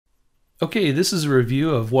Okay, this is a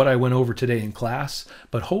review of what I went over today in class,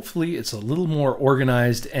 but hopefully it's a little more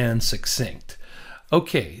organized and succinct.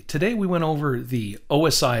 Okay, today we went over the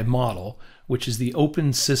OSI model, which is the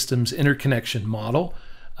Open Systems Interconnection Model.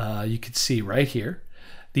 You can see right here.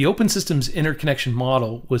 The Open Systems Interconnection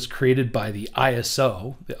Model was created by the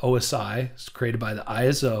ISO. The OSI is created by the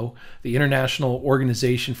ISO, the International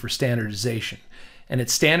Organization for Standardization, and it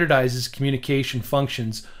standardizes communication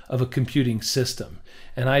functions of a computing system.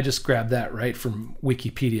 And I just grabbed that right from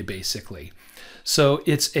Wikipedia, basically. So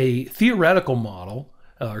it's a theoretical model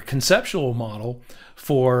or conceptual model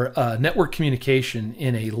for network communication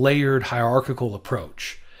in a layered hierarchical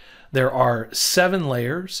approach. There are 7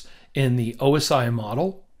 layers in the OSI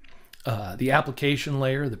model: the application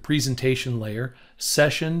layer, the presentation layer,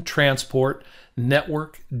 session, transport,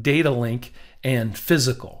 network, data link, and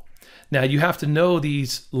physical. Now you have to know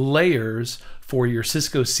these layers for your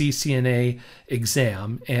Cisco CCNA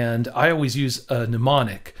exam, and I always use a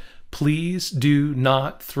mnemonic: please do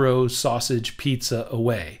not throw sausage pizza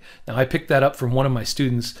away. Now I picked that up from one of my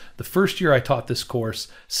students the first year I taught this course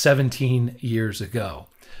 17 years ago.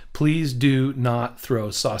 Please do not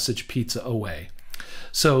throw sausage pizza away.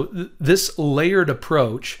 So this layered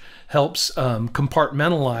approach helps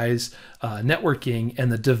compartmentalize networking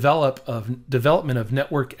and the development of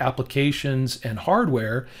network applications and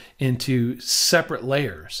hardware into separate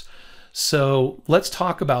layers. So let's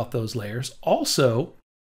talk about those layers. Also,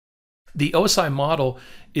 the OSI model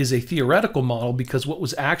is a theoretical model because what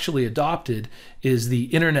was actually adopted is the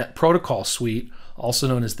Internet Protocol Suite, also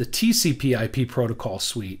known as the TCP/IP Protocol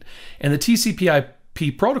Suite. And the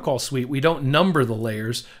TCP/IP Protocol Suite, we don't number the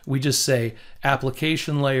layers, we just say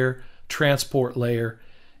application layer, transport layer,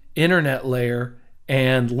 internet layer,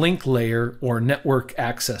 and link layer or network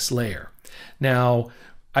access layer. Now,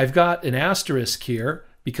 I've got an asterisk here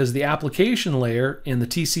because the application layer in the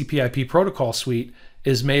TCP/IP Protocol Suite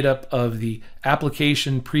is made up of the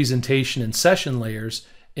application, presentation, and session layers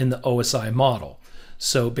in the OSI model.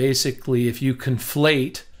 So basically, if you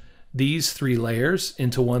conflate these 3 layers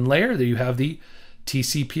into one layer, there you have the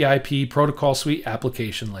TCP/IP Protocol Suite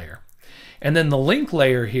application layer. And then the link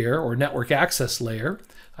layer here, or network access layer,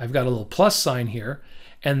 I've got a little plus sign here,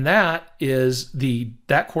 and that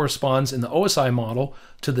corresponds in the OSI model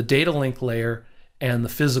to the data link layer and the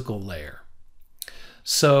physical layer.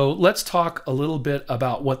 So let's talk a little bit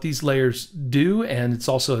about what these layers do, and it's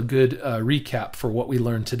also a good recap for what we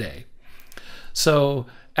learned today. So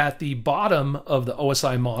at the bottom of the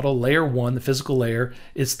OSI model, layer 1, the physical layer,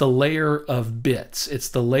 it's the layer of bits. It's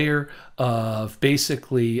the layer of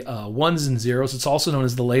basically ones and zeros. It's also known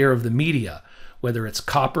as the layer of the media, whether it's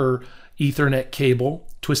copper, Ethernet cable,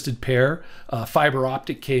 twisted pair, fiber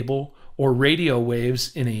optic cable, or radio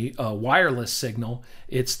waves in a wireless signal.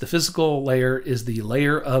 It's the physical layer is the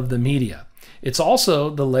layer of the media. It's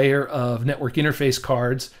also the layer of network interface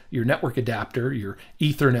cards, your network adapter, your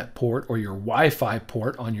Ethernet port, or your Wi-Fi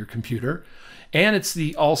port on your computer. And it's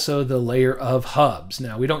also the layer of hubs.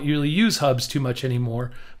 Now, we don't really use hubs too much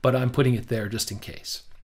anymore, but I'm putting it there just in case.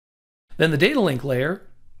 Then the data link layer,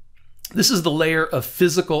 this is the layer of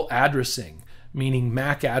physical addressing, meaning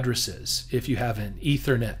MAC addresses if you have an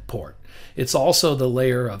Ethernet port. It's also the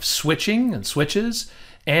layer of switching and switches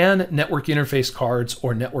and network interface cards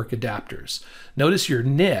or network adapters. Notice your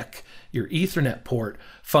NIC, your Ethernet port,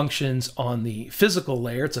 functions on the physical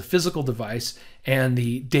layer. It's a physical device, and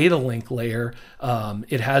the data link layer,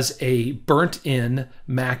 it has a burnt-in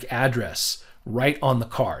MAC address right on the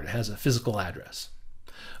card. It has a physical address.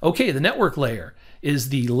 Okay, the network layer is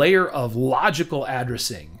the layer of logical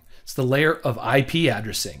addressing. It's the layer of IP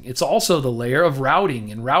addressing. It's also the layer of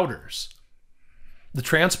routing and routers. The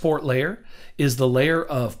transport layer is the layer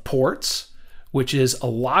of ports, which is a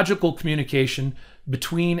logical communication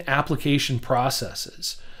between application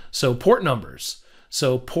processes. So port numbers.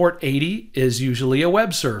 So port 80 is usually a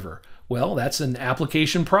web server. Well, that's an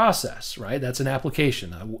application process, right? That's an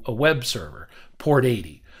application, a web server, port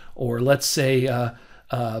 80. Or let's say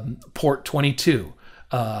port 22.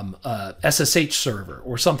 SSH server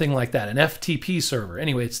or something like that, an FTP server.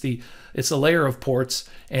 Anyway, it's a layer of ports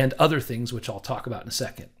and other things, which I'll talk about in a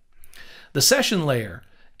second. The session layer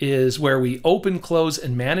is where we open, close,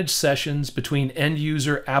 and manage sessions between end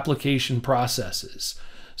user application processes.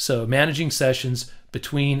 So managing sessions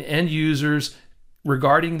between end users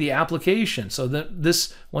regarding the application. So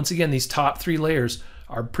once again, these top 3 layers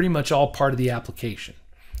are pretty much all part of the application.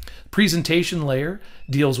 Presentation layer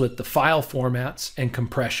deals with the file formats and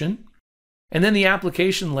compression. And then the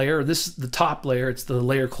application layer, this is the top layer, it's the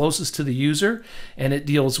layer closest to the user, and it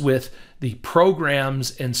deals with the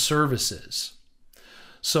programs and services.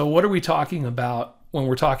 So what are we talking about when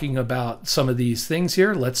we're talking about some of these things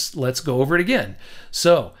here, let's go over it again.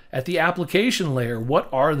 So at the application layer, what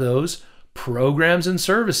are those programs and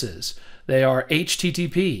services? They are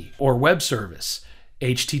HTTP or web service,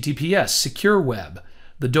 HTTPS, secure web,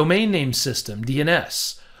 the domain name system,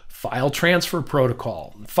 DNS, file transfer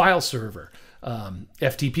protocol, file server,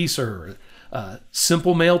 FTP server,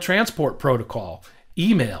 simple mail transport protocol,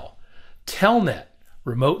 email, Telnet,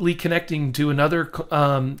 remotely connecting to another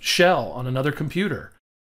shell on another computer,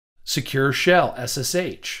 secure shell,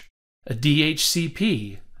 SSH, a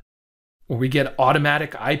DHCP, where we get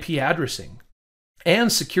automatic IP addressing,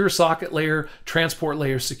 and secure socket layer, transport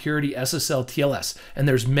layer security, SSL, TLS. And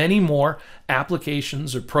there's many more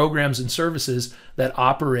applications or programs and services that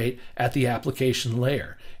operate at the application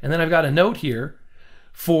layer. And then I've got a note here: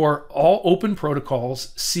 for all open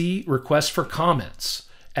protocols, see request for comments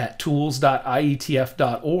at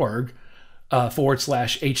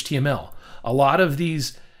tools.ietf.org/HTML. A lot of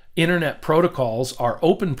these internet protocols are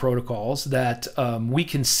open protocols that we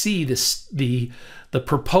can see the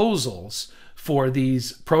proposals for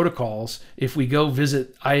these protocols if we go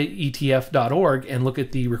visit ietf.org and look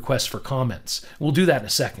at the request for comments. We'll do that in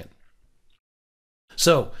a second.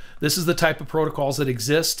 So this is the type of protocols that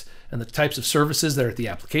exist and the types of services that are at the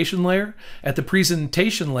application layer. At the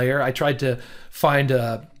presentation layer, I tried to find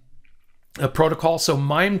a protocol. So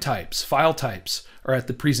MIME types, file types are at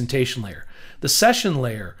the presentation layer. The session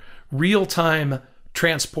layer, real-time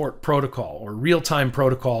transport protocol or real-time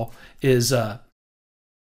protocol is at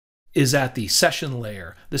the session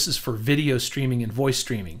layer. This is for video streaming and voice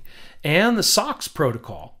streaming. And the SOCKS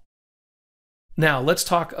protocol. Now let's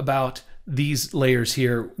talk about these layers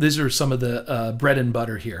here. These are some of the bread and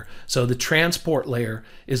butter here. So the transport layer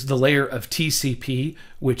is the layer of TCP,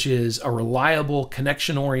 which is a reliable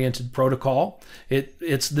connection-oriented protocol.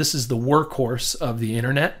 This is the workhorse of the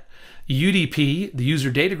internet. UDP, the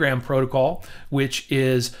user datagram protocol, which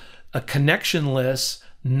is a connectionless,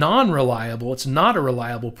 non-reliable, it's not a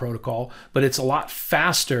reliable protocol, but it's a lot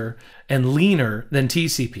faster and leaner than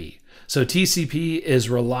TCP. So TCP is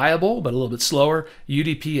reliable, but a little bit slower.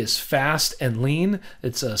 UDP is fast and lean.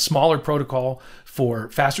 It's a smaller protocol for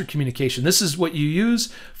faster communication. This is what you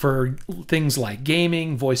use for things like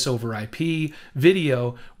gaming, voice over IP,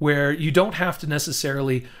 video, where you don't have to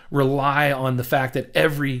necessarily rely on the fact that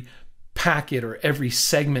every packet or every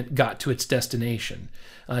segment got to its destination.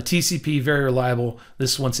 TCP, very reliable.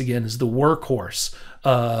 This, once again, is the workhorse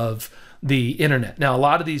of the internet. Now, a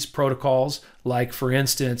lot of these protocols, like for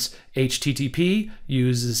instance, HTTP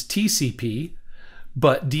uses TCP,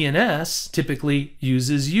 but DNS typically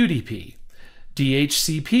uses UDP.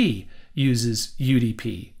 DHCP uses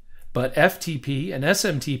UDP, but FTP and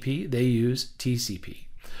SMTP, they use TCP.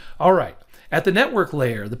 All right. At the network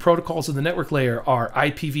layer, the protocols of the network layer are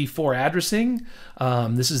IPv4 addressing.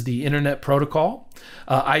 This is the internet protocol.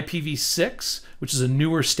 IPv6, which is a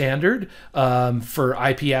newer standard for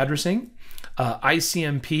IP addressing.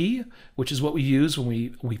 ICMP, which is what we use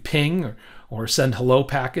when we ping or send hello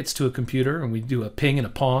packets to a computer, and we do a ping and a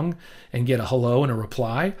pong and get a hello and a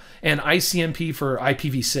reply. And ICMP for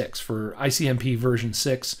IPv6, for ICMP version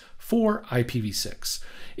 6 for IPv6.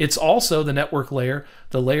 It's also the network layer,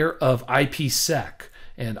 the layer of IPSec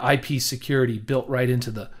and IP security built right into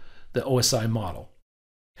the OSI model.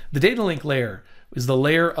 The data link layer is the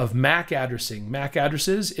layer of MAC addressing. MAC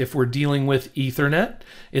addresses, if we're dealing with Ethernet,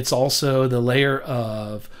 it's also the layer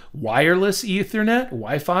of wireless Ethernet,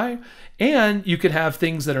 Wi-Fi, and you could have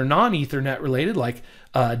things that are non-Ethernet related like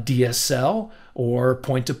DSL or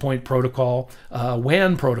point-to-point protocol,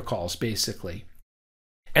 WAN protocols basically.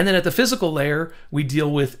 And then at the physical layer, we deal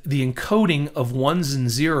with the encoding of ones and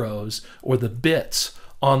zeros, or the bits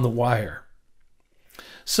on the wire.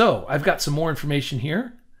 So I've got some more information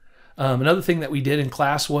here. Another thing that we did in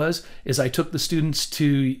class is I took the students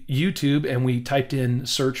to YouTube and we typed in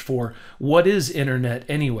search for what is internet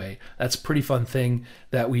anyway. That's a pretty fun thing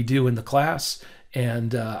that we do in the class.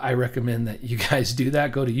 And I recommend that you guys do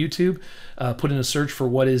that. Go to YouTube, put in a search for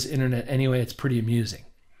what is internet anyway. It's pretty amusing.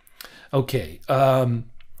 Okay.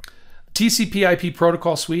 TCP IP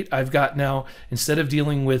protocol suite, I've got now, instead of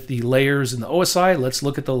dealing with the layers in the OSI, let's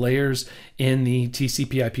look at the layers in the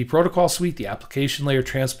TCP IP protocol suite, the application layer,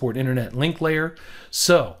 transport, internet, link layer.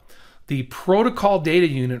 So the protocol data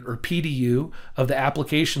unit, or PDU, of the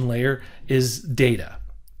application layer is data.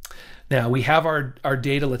 Now we have our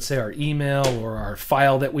data, let's say our email or our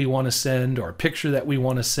file that we want to send or a picture that we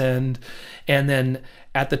want to send. And then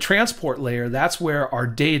at the transport layer, that's where our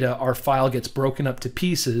data, our file gets broken up to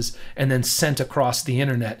pieces and then sent across the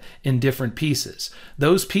internet in different pieces.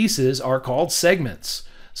 Those pieces are called segments.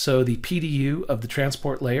 So the PDU of the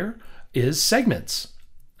transport layer is segments.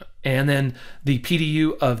 And then the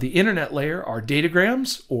PDU of the internet layer are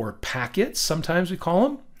datagrams or packets, sometimes we call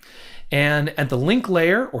them. And at the link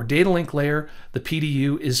layer or data link layer, the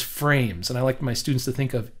PDU is frames. And I like my students to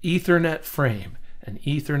think of Ethernet frame, an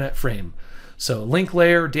Ethernet frame. So link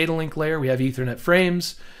layer, data link layer, we have Ethernet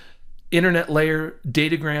frames. Internet layer,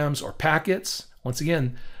 datagrams or packets. Once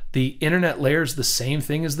again, the internet layer is the same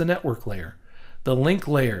thing as the network layer. The link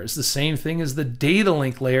layer is the same thing as the data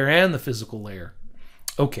link layer and the physical layer.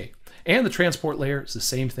 Okay, and the transport layer is the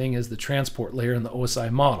same thing as the transport layer in the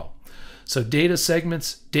OSI model. So data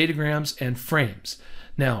segments, datagrams, and frames.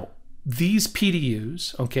 Now, these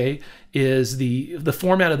PDUs, okay, is the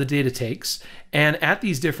format of the data takes, and at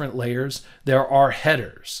these different layers, there are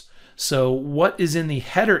headers. So what is in the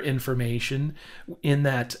header information in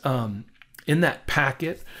that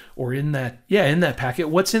packet, or in that packet,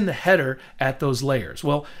 what's in the header at those layers?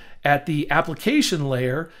 Well, at the application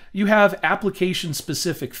layer, you have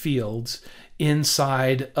application-specific fields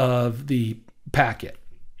inside of the packet.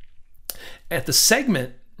 At the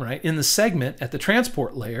segment, right, in the segment at the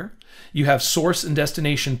transport layer, you have source and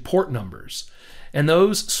destination port numbers. And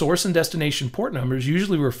those source and destination port numbers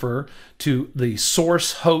usually refer to the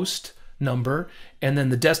source host number and then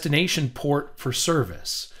the destination port for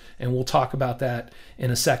service. And we'll talk about that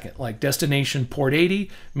in a second. Like destination port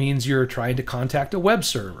 80 means you're trying to contact a web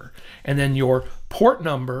server. And then your port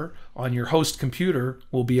number on your host computer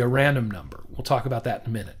will be a random number. We'll talk about that in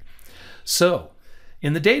a minute. So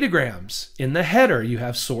in the datagrams, in the header, you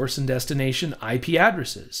have source and destination IP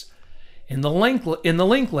addresses. In the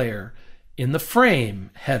link layer, in the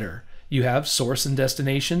frame header, you have source and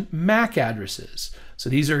destination MAC addresses. So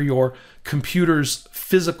these are your computer's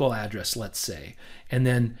physical address, let's say. And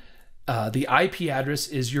then the IP address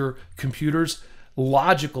is your computer's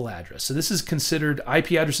logical address. So this is considered,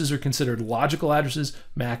 IP addresses are considered logical addresses,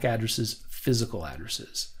 MAC addresses, physical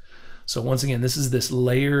addresses. So once again, this is this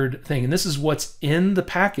layered thing, and this is what's in the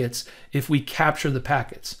packets if we capture the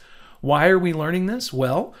packets. Why are we learning this?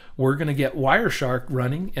 Well, we're going to get Wireshark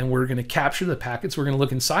running, and we're going to capture the packets. We're going to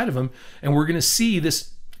look inside of them, and we're going to see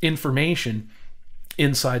this information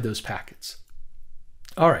inside those packets.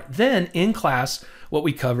 All right, then in class, what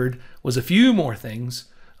we covered was a few more things.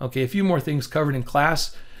 Okay, a few more things covered in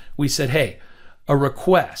class. We said, hey, a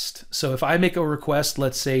request. So if I make a request,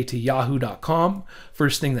 let's say to yahoo.com,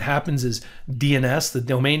 first thing that happens is DNS, the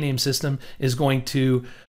domain name system, is going to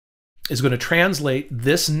translate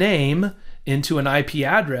this name into an IP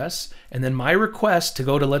address, and then my request to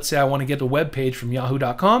go to, let's say I want to get a web page from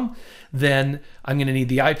yahoo.com, then I'm going to need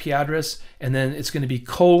the IP address, and then it's going to be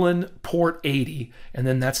port 80, and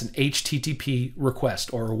then that's an HTTP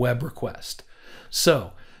request or a web request.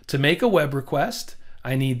 So to make a web request,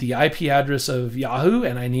 I need the IP address of Yahoo,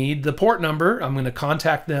 and I need the port number. I'm going to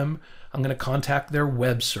contact them. I'm going to contact their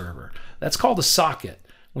web server. That's called a socket.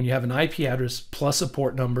 When you have an IP address plus a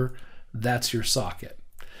port number, that's your socket.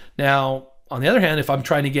 Now, on the other hand, if I'm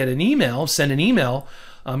trying to get an email, send an email,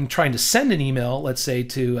 I'm trying to send an email, let's say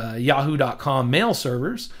to yahoo.com mail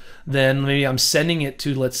servers, then maybe I'm sending it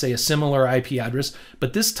to, let's say, a similar IP address,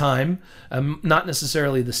 but this time, not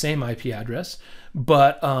necessarily the same IP address,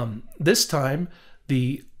 but this time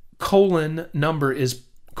the colon number is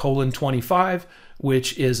 :25,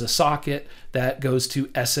 which is a socket that goes to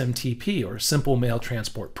SMTP, or Simple Mail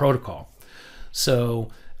Transport Protocol. So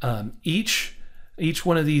each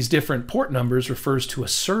one of these different port numbers refers to a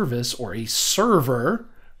service or a server,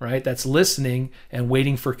 right, that's listening and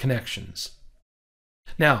waiting for connections.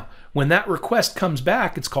 Now, when that request comes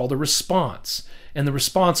back, it's called a response. And the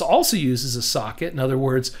response also uses a socket. In other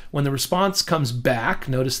words, when the response comes back,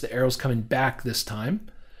 notice the arrow's coming back this time,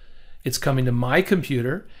 it's coming to my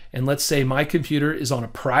computer. And let's say my computer is on a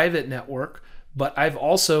private network, but I've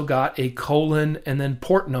also got a colon and then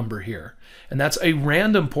port number here. And that's a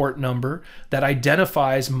random port number that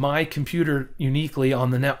identifies my computer uniquely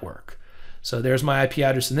on the network. So there's my IP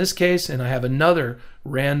address in this case, and I have another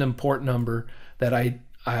random port number that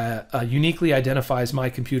uniquely identifies my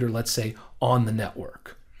computer, let's say, on the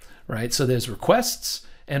network, right? So there's requests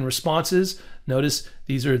and responses. Notice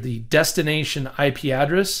these are the destination IP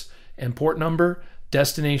address and port number,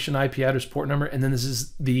 destination IP address, port number, and then this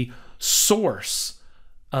is the source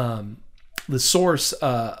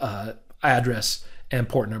address and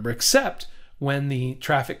port number, except when the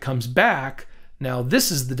traffic comes back, now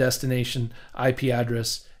this is the destination IP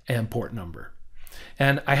address and port number.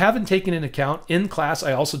 And I haven't taken into account, in class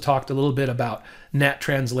I also talked a little bit about NAT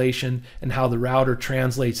translation and how the router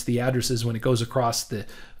translates the addresses when it goes across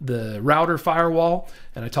the router firewall,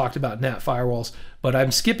 and I talked about NAT firewalls, but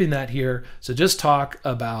I'm skipping that here. So just talk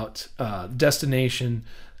about destination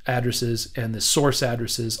addresses and the source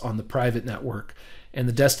addresses on the private network and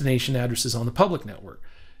the destination addresses on the public network.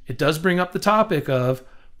 It does bring up the topic of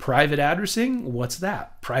private addressing. What's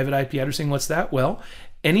that? Private IP addressing, what's that? Well,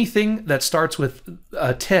 anything that starts with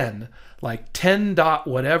a 10, like 10 dot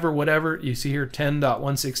whatever, you see here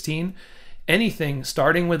 10.116, anything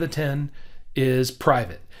starting with a 10 is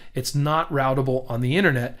private. It's not routable on the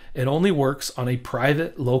internet. It only works on a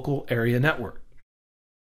private local area network.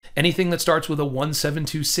 Anything that starts with a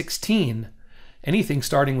 172.16, anything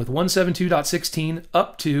starting with 172.16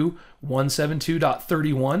 up to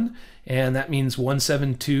 172.31, and that means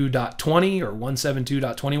 172.20 or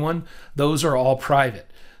 172.21, those are all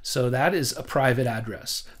private. So that is a private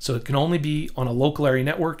address. So it can only be on a local area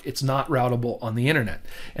network. It's not routable on the internet.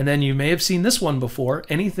 And then you may have seen this one before.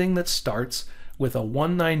 Anything that starts with a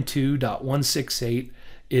 192.168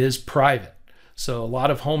 is private. So a lot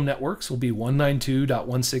of home networks will be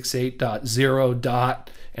 192.168.0.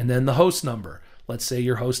 and then the host number. Let's say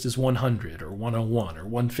your host is 100 or 101 or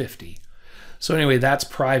 150. So anyway, that's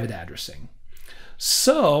private addressing.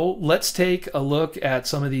 So let's take a look at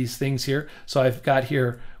some of these things here. So I've got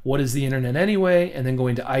here, what is the internet anyway? And then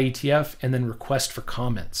going to IETF and then request for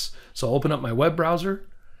comments. So I'll open up my web browser.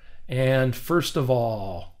 And first of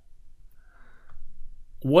all,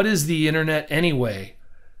 what is the internet anyway?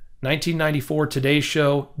 1994 Today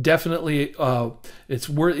Show, definitely it's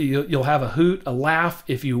worth, you'll have a hoot, a laugh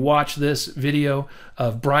if you watch this video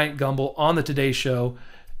of Bryant Gumbel on the Today Show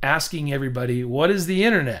asking everybody, what is the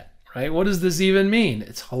internet, right? What does this even mean?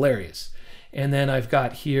 It's hilarious. And then I've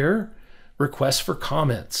got here, requests for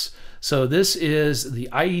comments. So this is the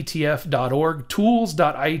IETF.org,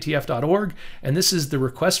 tools.ietf.org, and this is the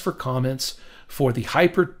request for comments for the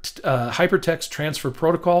Hypertext Transfer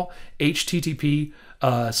Protocol, HTTP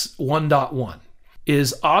 1.1,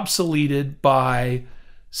 is obsoleted by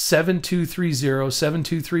 7230,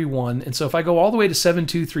 7231. And so if I go all the way to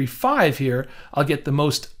 7235 here, I'll get the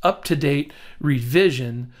most up-to-date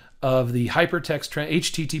revision of the Hypertext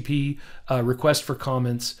HTTP request for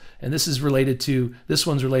comments. And this is related to, this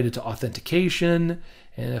one's related to authentication.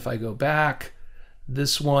 And if I go back,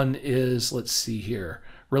 this one is, let's see here,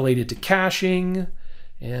 related to caching.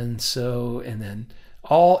 And so, and then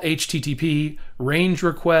all HTTP range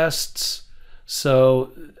requests.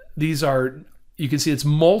 So these are, you can see it's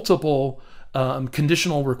multiple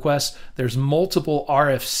conditional requests. There's multiple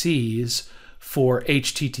RFCs for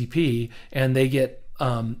HTTP, and they get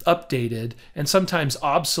updated and sometimes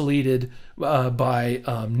obsoleted by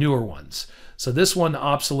newer ones. So this one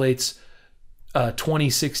obsoletes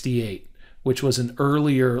 2068, which was an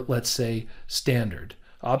earlier, let's say, standard,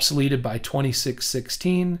 obsoleted by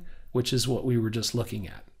 2616, which is what we were just looking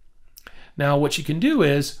at. Now, what you can do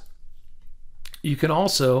is you can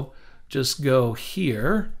also just go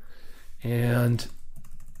here, and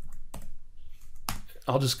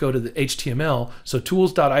I'll just go to the HTML. So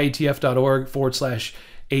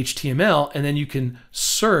tools.ietf.org/HTML, and then you can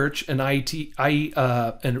search an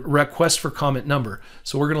request for comment number.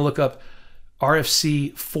 So we're going to look up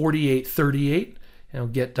RFC 4838 and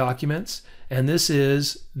we'll get documents. And this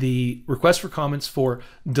is the request for comments for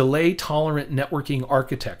delay tolerant networking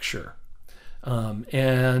architecture.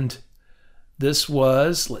 And this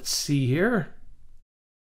was, let's see here,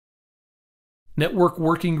 Network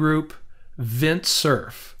Working Group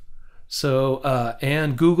VentSurf. So,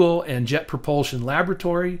 and Google and Jet Propulsion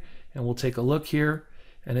Laboratory. And we'll take a look here.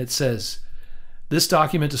 And it says, this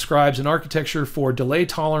document describes an architecture for delay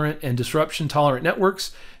tolerant and disruption tolerant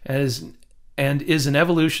networks and is an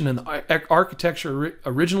evolution in the architecture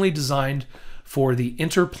originally designed for the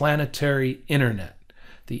interplanetary internet.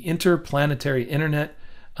 The interplanetary internet,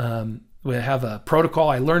 we have a protocol.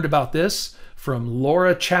 I learned about this from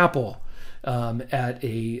Laura Chappell at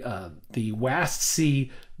the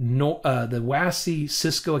WASC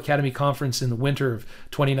Cisco Academy Conference in the winter of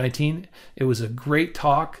 2019. It was a great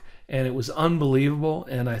talk and it was unbelievable,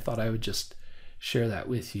 and I thought I would just share that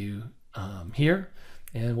with you here.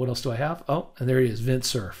 And what else do I have? Oh, and there he is,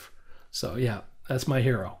 VentSurf. So yeah, that's my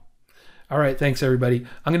hero. All right, thanks everybody.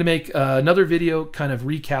 I'm going to make another video kind of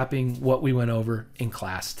recapping what we went over in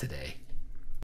class today.